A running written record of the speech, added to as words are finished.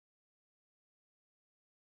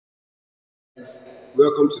Guys,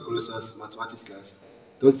 welcome to Colossus Mathematics class.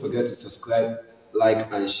 Don't forget to subscribe,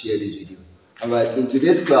 like, and share this video. Alright, in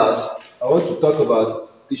today's class, I want to talk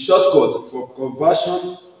about the shortcut for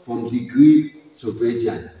conversion from degree to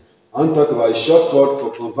radian. I want to talk about a shortcut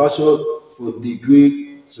for conversion from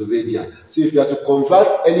degree to radian. So if you are to convert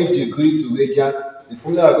any degree to radian, the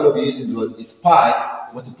formula I'm going to be using is pi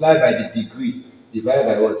multiplied by the degree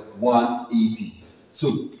divided by what? 180.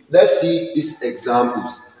 So let's see these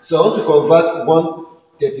examples. So I want to convert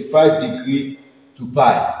 135 degree to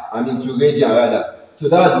pi, to radian rather. So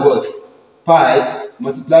that would be what? Pi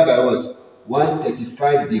multiplied by what?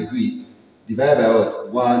 135 degree divided by what?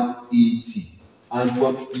 180. And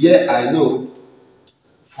from here I know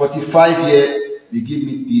 45 here will give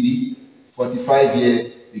me 3, 45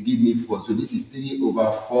 here will give me 4. So this is 3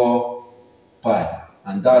 over 4 pi.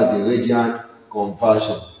 And that's the radian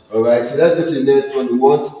conversion. Alright, so let's go to the next one. We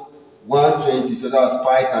want 120, so that's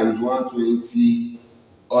pi times 120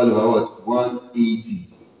 all over what? 180.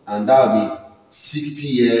 And that will be 60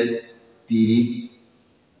 here, 3.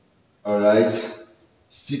 Alright,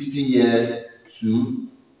 60 here, 2.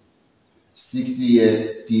 60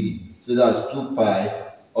 here, 3. So that's 2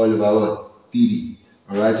 pi all over what? 3.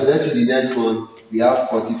 Alright, so let's see the next one. We have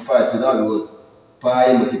 45, so that will be what?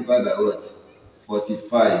 Pi multiplied by what?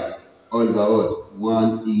 45 all over what?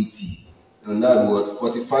 180. And that will be what?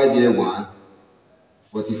 45 here 1,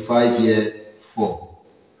 45 here 4.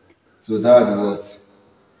 So that will be what?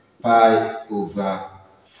 Pi over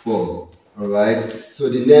 4. Alright, so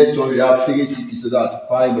the next one we have 360, so that's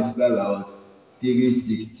pi multiplied by what?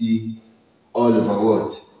 360 all over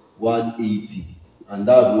what? 180. And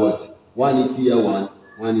that will be what? 180 here 1,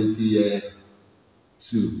 180 here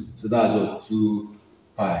 2. So that's what? 2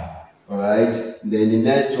 pi. Alright, then the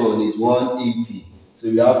next one is 180. So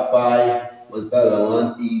we have pi multiplied by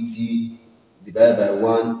 180 divided by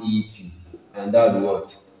 180. And that will be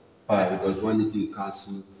what? Pi, because 180 will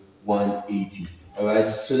cancel 180. Alright,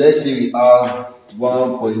 so let's say we have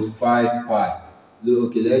 1.5 pi.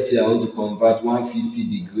 Okay, let's say I want to convert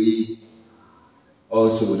 150 degree.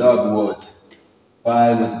 Also, that will be what?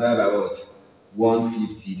 Pi multiplied by what?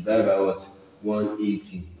 150 divided by what?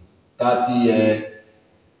 180. 30 here,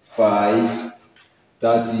 5,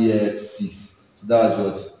 30 here, 6. So that's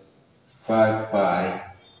what? 5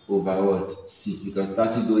 pi over what? 6. Because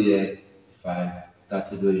 30 go here, 5,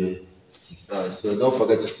 30 go here, 6. Alright, so don't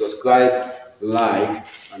forget to subscribe, like,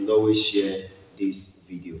 and always share this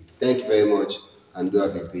video. Thank you very much, and do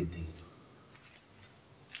have a great day.